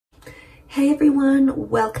Hey everyone,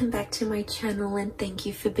 welcome back to my channel and thank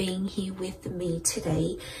you for being here with me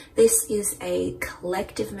today. This is a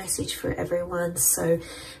collective message for everyone. So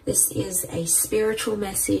this is a spiritual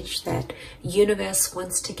message that universe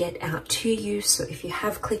wants to get out to you. So if you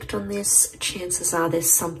have clicked on this, chances are there's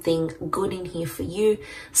something good in here for you,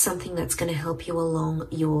 something that's going to help you along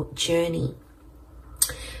your journey.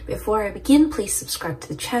 Before I begin, please subscribe to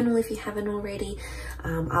the channel if you haven't already.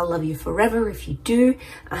 I'll love you forever if you do.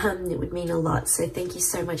 It would mean a lot. So thank you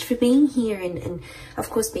so much for being here and of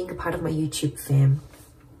course being a part of my YouTube fam.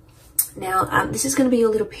 Now, this is going to be a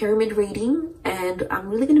little pyramid reading and I'm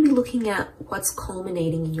really going to be looking at what's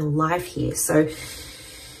culminating in your life here. So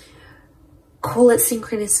call it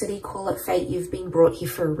synchronicity, call it fate. You've been brought here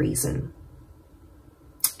for a reason.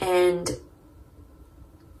 And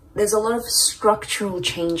there's a lot of structural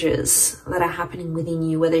changes that are happening within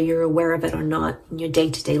you, whether you're aware of it or not, in your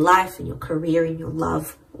day-to-day life, in your career, in your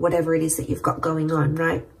love, whatever it is that you've got going on,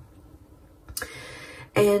 right?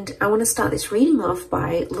 And I want to start this reading off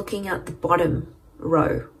by looking at the bottom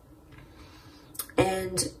row.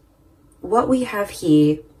 And what we have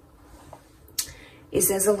here is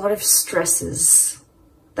there's a lot of stresses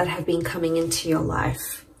that have been coming into your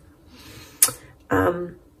life.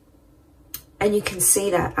 And you can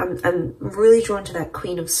see that I'm really drawn to that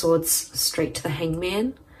Queen of Swords straight to the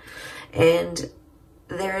Hangman. And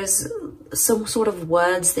there is some sort of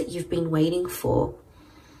words that you've been waiting for.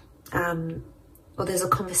 Or there's a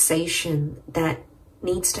conversation that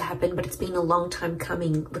needs to happen, but it's been a long time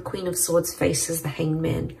coming. The Queen of Swords faces the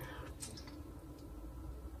Hangman.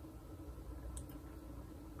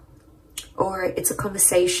 Or it's a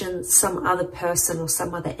conversation some other person or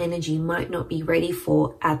some other energy might not be ready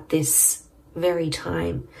for at this very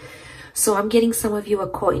time. So I'm getting some of you are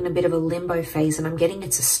caught in a bit of a limbo phase, and I'm getting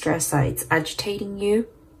it's a stressor. It's agitating you.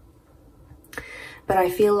 But I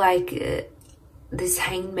feel like this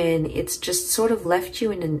Hangman, it's just sort of left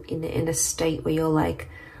you in a state where you're like,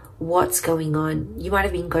 what's going on? You might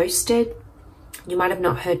have been ghosted. You might have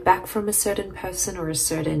not heard back from a certain person or a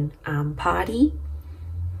certain party.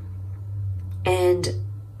 And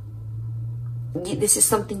this is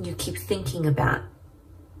something you keep thinking about.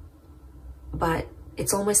 But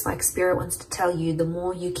it's almost like Spirit wants to tell you the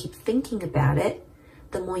more you keep thinking about it,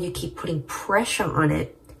 the more you keep putting pressure on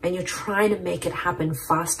it and you're trying to make it happen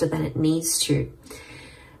faster than it needs to.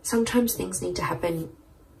 Sometimes things need to happen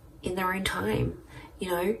in their own time, you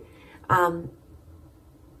know.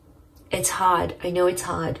 It's hard. I know it's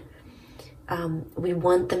hard. We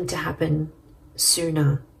want them to happen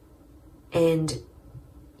sooner. And,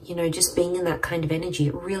 you know, just being in that kind of energy,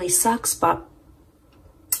 it really sucks, but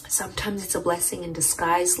sometimes it's a blessing in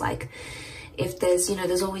disguise. Like if there's, you know,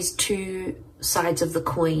 there's always two sides of the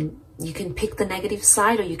coin. You can pick the negative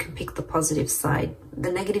side or you can pick the positive side.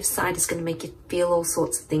 The negative side is going to make you feel all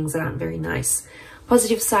sorts of things that aren't very nice.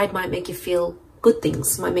 Positive side might make you feel good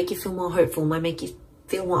things, might make you feel more hopeful, might make you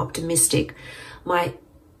feel more optimistic, might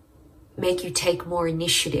make you take more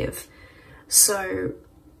initiative. So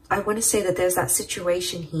I want to say that there's that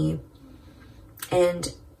situation here,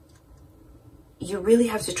 and you really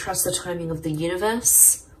have to trust the timing of the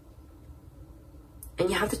universe, and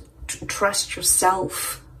you have to trust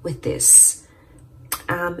yourself with this.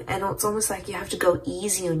 And it's almost like you have to go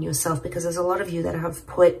easy on yourself, because there's a lot of you that have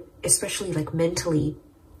put, especially like mentally,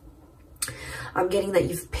 I'm getting that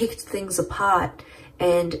you've picked things apart,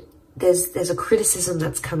 and there's a criticism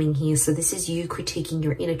that's coming here. So this is you critiquing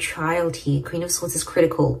your inner child here. Queen of Swords is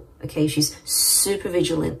critical. Okay, she's super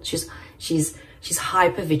vigilant. She's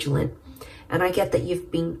hyper vigilant. And I get that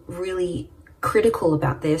you've been really critical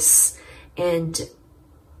about this, and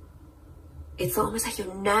it's almost like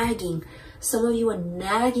you're nagging. Some of you are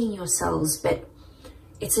nagging yourselves, but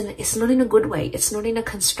it's not in a good way. It's not in a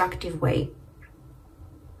constructive way.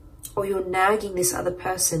 Or you're nagging this other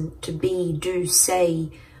person to be, do,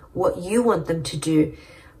 say what you want them to do.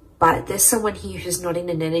 But there's someone here who's not in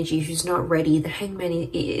an energy, who's not ready. The Hangman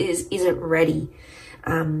isn't ready.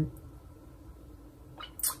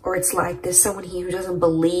 Or it's like there's someone here who doesn't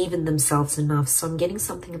believe in themselves enough. So I'm getting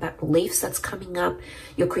something about beliefs that's coming up.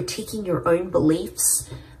 You're critiquing your own beliefs.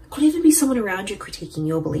 It could even be someone around you critiquing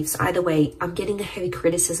your beliefs. Either way, I'm getting a heavy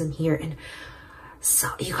criticism here. And so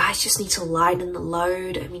you guys just need to lighten the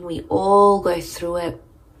load. I mean, we all go through it.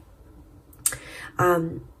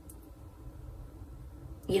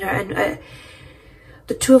 You know, and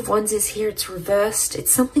the Two of Wands is here. It's reversed.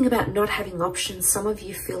 It's something about not having options. Some of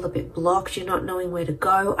you feel a bit blocked. You're not knowing where to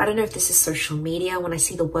go. I don't know if this is social media. When I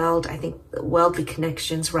see the world, I think worldly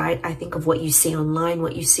connections, right? I think of what you see online,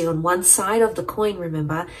 what you see on one side of the coin.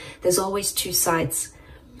 Remember, there's always two sides.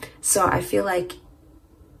 So I feel like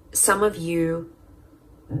some of you,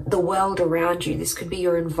 the world around you, this could be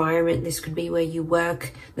your environment, this could be where you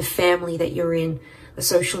work, the family that you're in, the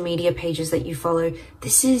social media pages that you follow.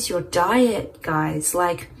 This is your diet, guys.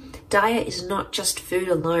 Like, diet is not just food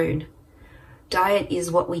alone. Diet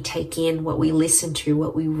is what we take in, what we listen to,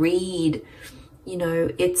 what we read. You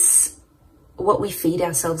know, it's what we feed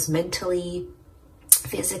ourselves mentally,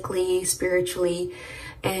 physically, spiritually.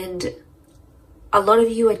 And a lot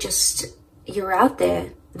of you are just, you're out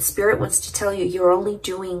there, and Spirit wants to tell you you're only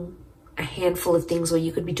doing a handful of things, or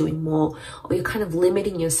you could be doing more, or you're kind of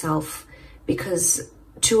limiting yourself, because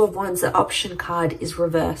Two of Wands, the option card, is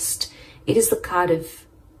reversed. It is the card of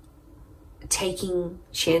taking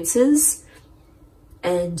chances,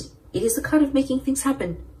 and it is the card of making things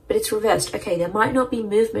happen, but it's reversed. Okay, there might not be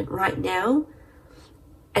movement right now,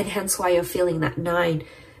 and hence why you're feeling that 9,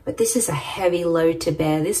 but this is a heavy load to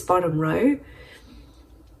bear, this bottom row.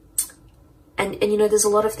 And you know, there's a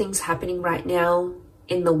lot of things happening right now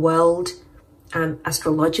in the world,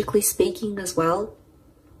 astrologically speaking as well.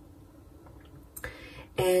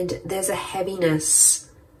 And there's a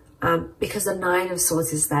heaviness, because the 9 of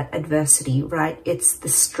Swords is that adversity, right? It's the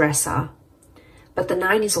stressor. But the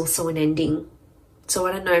 9 is also an ending. So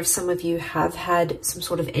I don't know if some of you have had some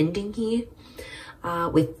sort of ending here,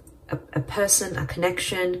 with a person, a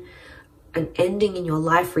connection, an ending in your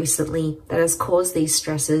life recently that has caused these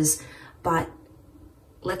stresses. But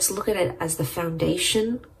let's look at it as the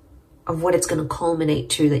foundation of what it's going to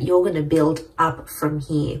culminate to, that you're going to build up from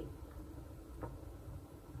here.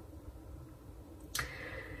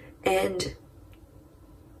 And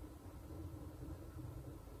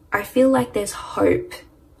I feel like there's hope.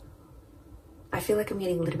 I feel like I'm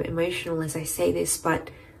getting a little bit emotional as I say this,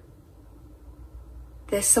 but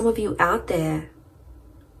there's some of you out there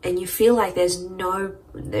and you feel like there's no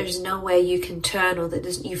way you can turn, or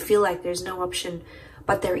that you feel like there's no option,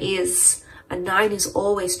 but there is. A 9 is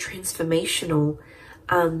always transformational.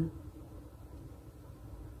 A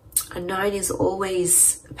 9 is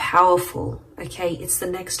always powerful, okay? It's the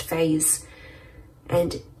next phase.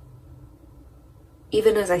 And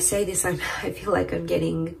even as I say this, I feel like I'm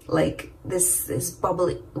getting like this is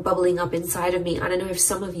bubbling up inside of me. I don't know if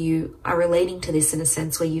some of you are relating to this in a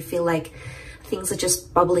sense where you feel like things are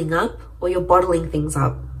just bubbling up, or you're bottling things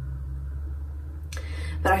up.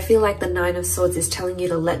 But I feel like the 9 of Swords is telling you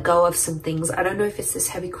to let go of some things. I don't know if it's this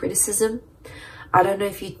heavy criticism. I don't know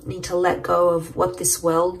if you need to let go of what this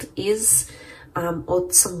world is, or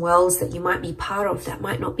some worlds that you might be part of that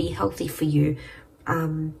might not be healthy for you.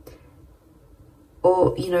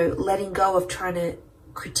 Or, you know, letting go of trying to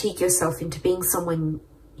critique yourself into being someone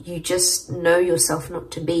you just know yourself not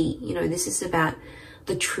to be. You know, this is about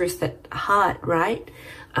the truth at heart, right?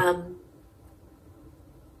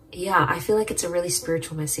 Yeah, I feel like it's a really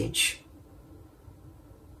spiritual message.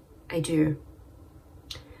 I do.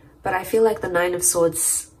 But I feel like the 9 of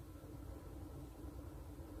Swords,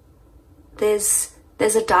 there's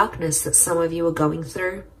a darkness that some of you are going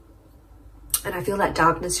through. And I feel that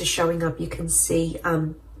darkness is showing up. You can see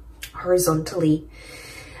horizontally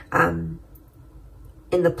in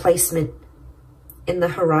the placement, in the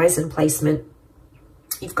horizon placement.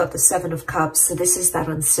 You've got the 7 of Cups. So this is that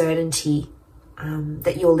uncertainty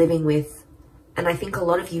that you're living with. And I think a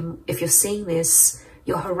lot of you, if you're seeing this,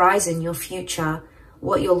 your horizon, your future,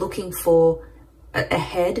 what you're looking for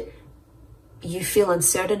ahead, you feel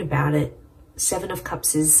uncertain about it. 7 of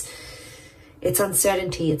Cups is, it's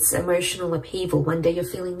uncertainty, it's emotional upheaval. One day you're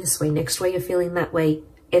feeling this way, next way you're feeling that way.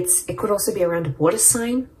 It could also be around a water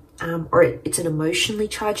sign, or it's an emotionally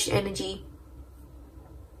charged energy.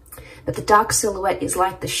 But the dark silhouette is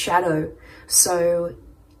like the shadow. So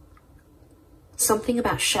something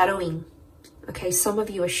about shadowing. Okay, some of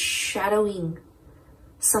you are shadowing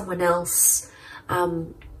someone else.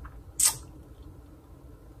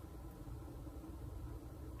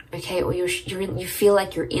 Okay, or you feel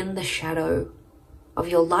like you're in the shadow of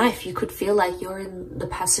your life. You could feel like you're in the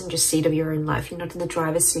passenger seat of your own life. You're not in the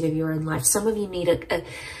driver's seat of your own life. Some of you need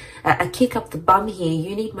a kick up the bum here.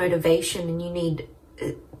 You need motivation, and you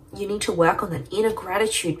need to work on that inner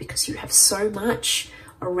gratitude, because you have so much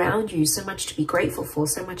around you, so much to be grateful for,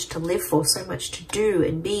 so much to live for, so much to do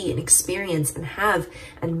and be and experience and have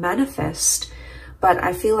and manifest. But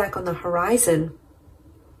I feel like on the horizon,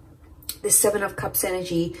 this 7 of Cups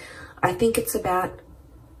energy, I think it's about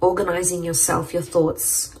organizing yourself, your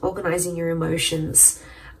thoughts, organizing your emotions.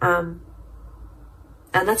 And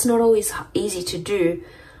that's not always easy to do.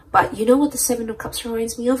 But you know what the 7 of Cups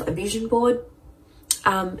reminds me of? A vision board.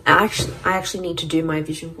 I actually need to do my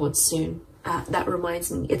vision board soon. That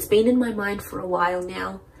reminds me. It's been in my mind for a while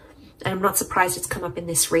now. And I'm not surprised it's come up in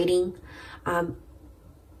this reading.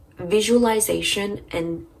 visualization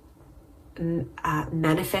and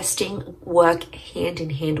manifesting work hand in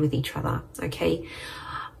hand with each other, okay?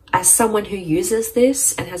 As someone who uses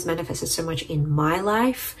this and has manifested so much in my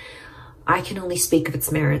life, I can only speak of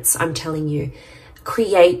its merits. I'm telling you,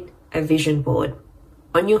 create a vision board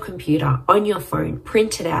on your computer, on your phone,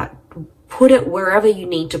 print it out, put it wherever you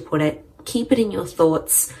need to put it, keep it in your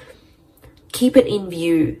thoughts, keep it in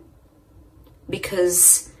view,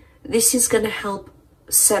 because this is going to help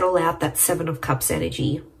settle out that Seven of Cups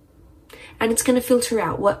energy. And it's going to filter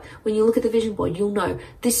out when you look at the vision board, you'll know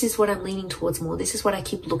this is what I'm leaning towards more. This is what I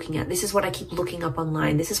keep looking at. This is what I keep looking up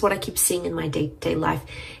online. This is what I keep seeing in my day-to-day life.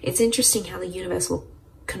 It's interesting how the universe will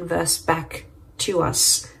converse back to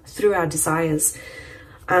us through our desires.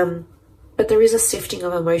 But there is a sifting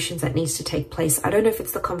of emotions that needs to take place. I don't know if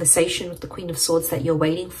it's the conversation with the Queen of Swords that you're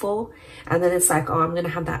waiting for. And then it's like, oh, I'm going to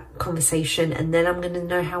have that conversation and then I'm going to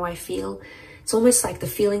know how I feel. It's almost like the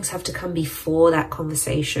feelings have to come before that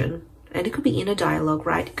conversation. And it could be inner dialogue,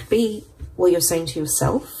 right? It could be what you're saying to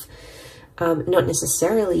yourself, not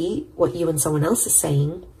necessarily what you and someone else is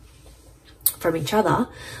saying from each other.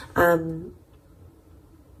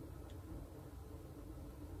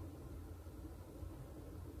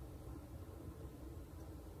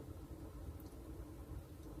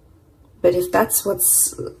 But if that's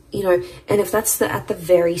what's, you know, and if that's at the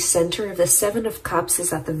very center of the Seven of Cups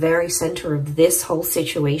is at the very center of this whole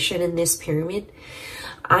situation in this pyramid,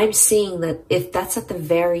 I'm seeing that if that's at the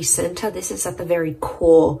very center, this is at the very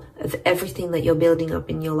core of everything that you're building up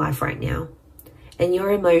in your life right now. And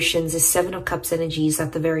your emotions, this Seven of Cups energy is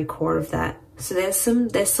at the very core of that. So there's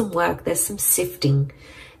some work, there's some sifting.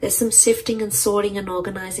 There's some sifting and sorting and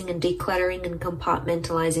organizing and decluttering and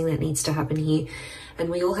compartmentalizing that needs to happen here. And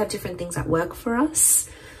we all have different things that work for us.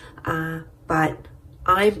 But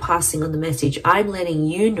I'm passing on the message. I'm letting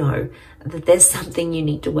you know that there's something you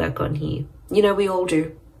need to work on here. You know, we all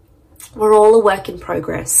do. We're all a work in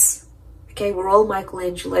progress. Okay, we're all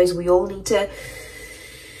Michelangelos. We all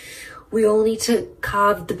need to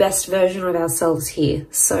carve the best version of ourselves here.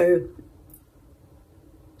 So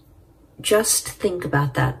just think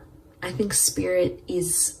about that. I think Spirit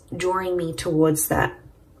is drawing me towards that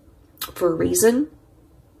for a reason.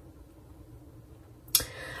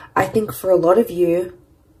 I think for a lot of you,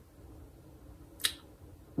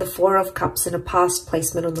 the Four of Cups in a past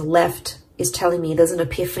placement on the left is telling me there's an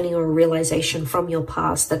epiphany or a realization from your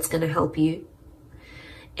past that's going to help you.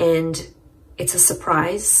 And it's a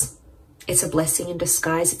surprise. It's a blessing in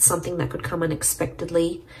disguise. It's something that could come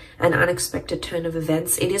unexpectedly, an unexpected turn of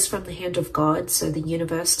events. It is from the hand of God, so the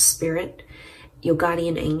universe, Spirit, your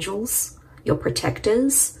guardian angels, your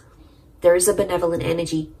protectors. There is a benevolent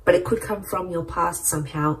energy, but it could come from your past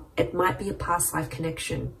somehow. It might be a past life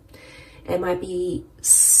connection. It might be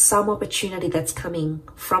some opportunity that's coming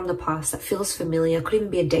from the past that feels familiar. It could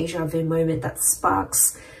even be a deja vu moment that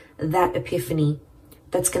sparks that epiphany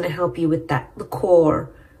that's going to help you with that, the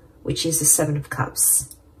core, which is the Seven of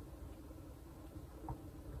Cups.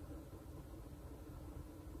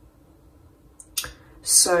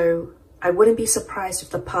 So I wouldn't be surprised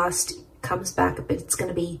if the past comes back, but it's going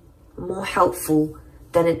to be more helpful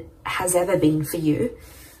than it has ever been for you.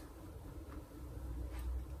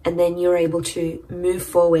 And then you're able to move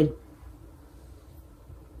forward.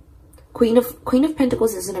 Queen of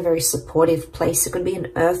Pentacles is in a very supportive place. It could be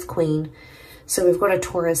an Earth Queen. So we've got a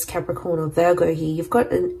Taurus, Capricorn, or Virgo here. You've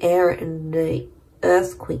got an air and the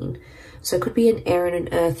Earth Queen. So it could be an air and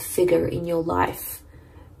an earth figure in your life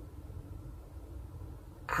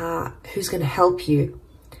who's going to help you.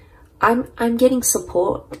 I'm getting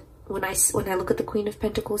support when I look at the Queen of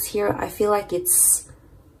Pentacles here. I feel like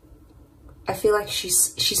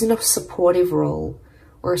she's in a supportive role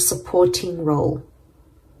or a supporting role.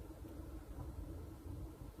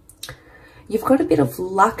 You've got a bit of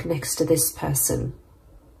luck next to this person,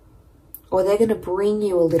 or they're going to bring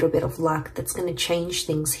you a little bit of luck that's going to change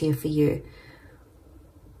things here for you.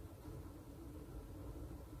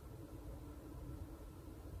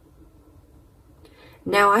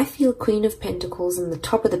 Now I feel Queen of Pentacles in the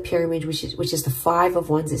top of the pyramid, which is the Five of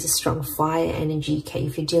Wands, is a strong fire energy. Okay,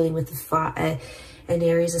 if you're dealing with an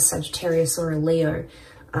Aries, a Sagittarius, or a Leo,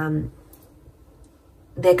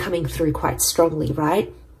 they're coming through quite strongly,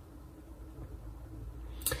 right?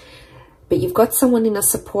 But you've got someone in a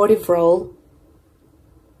supportive role.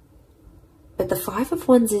 But the Five of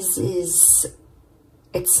Wands it's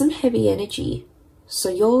some heavy energy. So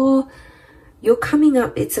you're coming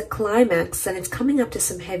up, it's a climax and it's coming up to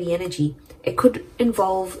some heavy energy. It could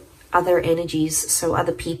involve other energies, so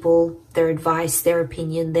other people, their advice, their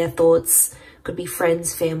opinion, their thoughts. Could be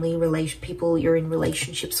friends, family, people you're in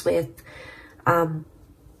relationships with.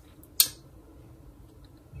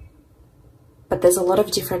 but there's a lot of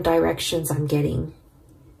different directions I'm getting.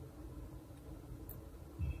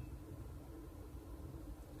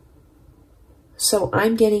 So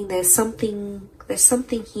I'm getting there's something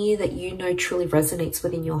here that you know truly resonates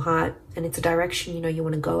within your heart, and it's a direction you know you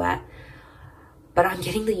want to go at. But I'm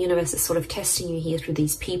getting the universe is sort of testing you here through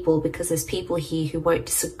these people, because there's people here who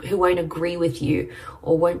won't agree with you,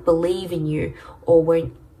 or won't believe in you, or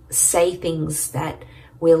won't say things that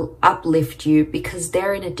will uplift you, because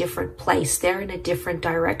they're in a different place. They're in a different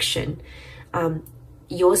direction.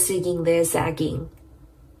 You're zigging, they're zagging.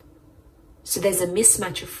 So there's a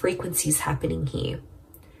mismatch of frequencies happening here.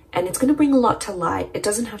 And it's going to bring a lot to light. It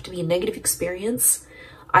doesn't have to be a negative experience.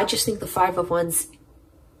 I just think the Five of Wands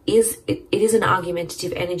it is an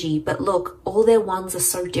argumentative energy, but look, all their wands are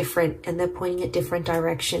so different and they're pointing at different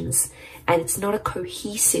directions, and it's not a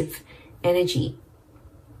cohesive energy.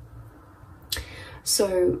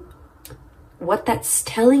 So what that's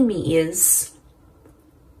telling me is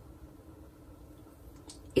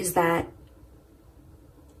that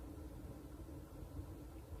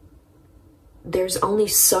there's only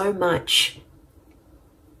so much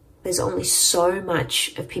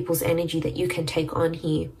of people's energy that you can take on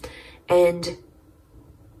here. And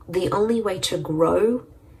the only way to grow,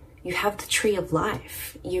 you have the tree of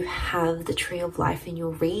life. You have the tree of life in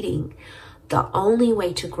your reading. The only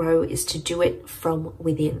way to grow is to do it from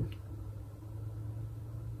within.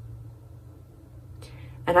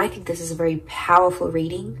 And I think this is a very powerful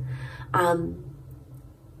reading. I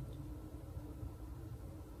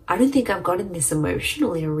don't think I've gotten this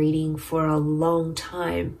emotional in a reading for a long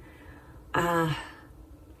time. But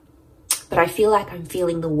I feel like I'm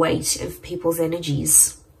feeling the weight of people's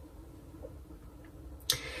energies.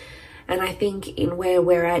 And I think in where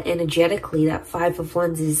we're at energetically, that Five of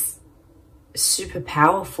Wands is super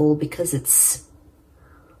powerful, because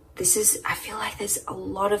I feel like there's a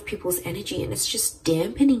lot of people's energy and it's just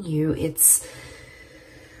dampening you. It's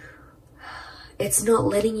not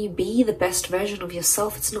letting you be the best version of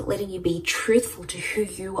yourself. It's not letting you be truthful to who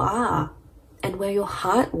you are and where your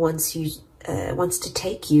heart wants to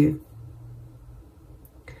take you.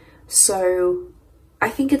 So I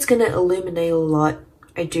think it's going to illuminate a lot.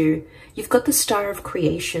 I do. You've got the Star of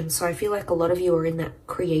Creation. So I feel like a lot of you are in that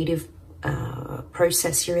creative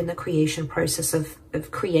process. You're in the creation process of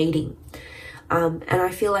creating. And I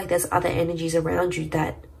feel like there's other energies around you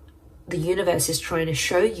that the universe is trying to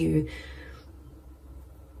show you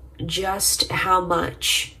just how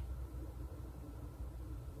much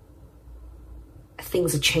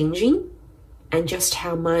things are changing, and just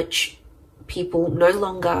how much people no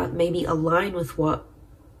longer maybe align with what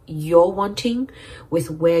you're wanting, with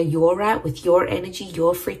where you're at, with your energy,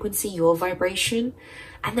 your frequency, your vibration.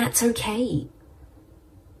 And that's okay.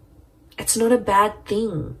 It's not a bad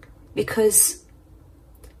thing, because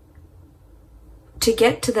to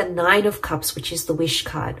get to the Nine of Cups, which is the wish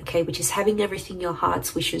card, okay, which is having everything your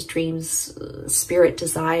heart's wishes, dreams, spirit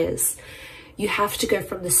desires, you have to go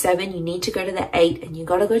from the 7, you need to go to the 8, and you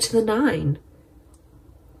got to go to the 9.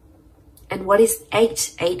 And what is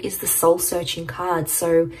 8? 8 is the soul-searching card.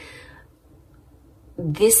 So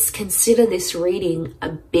consider this reading a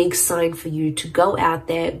big sign for you to go out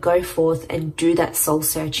there, go forth and do that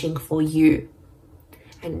soul-searching for you.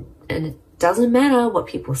 And it doesn't matter what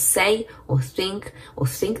people say or think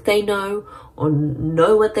they know or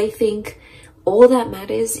know what they think. All that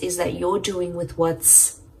matters is that you're doing with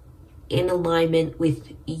what's in alignment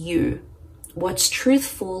with you, what's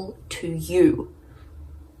truthful to you.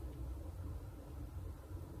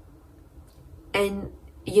 And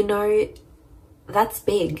you know, that's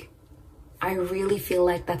big. I really feel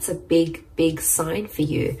like that's a big, big sign for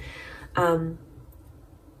you. And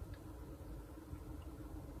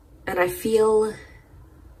I feel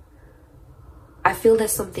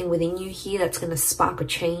there's something within you here that's going to spark a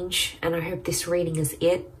change. And I hope this reading is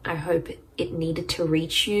it. I hope it needed to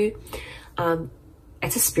reach you.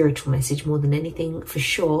 It's a spiritual message more than anything, for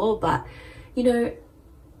sure. But, you know,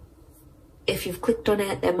 if you've clicked on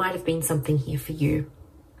it, there might have been something here for you.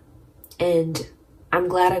 And I'm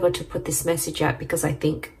glad I got to put this message out, because I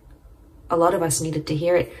think a lot of us needed to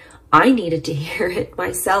hear it. I needed to hear it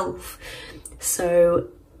myself. So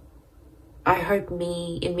I hope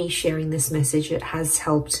in me sharing this message, it has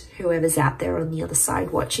helped whoever's out there on the other side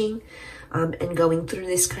watching and going through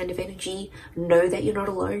this kind of energy. Know that you're not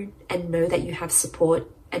alone, and know that you have support,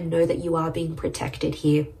 and know that you are being protected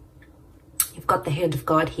here. You've got the hand of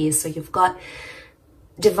God here, so you've got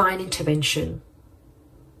divine intervention.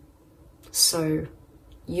 So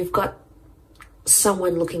you've got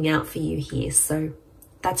someone looking out for you here. So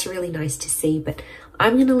that's really nice to see. But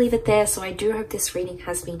I'm going to leave it there. So I do hope this reading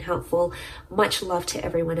has been helpful. Much love to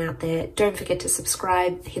everyone out there. Don't forget to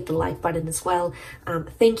subscribe, hit the like button as well.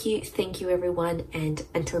 Thank you everyone, and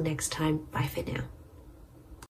until next time, bye for now.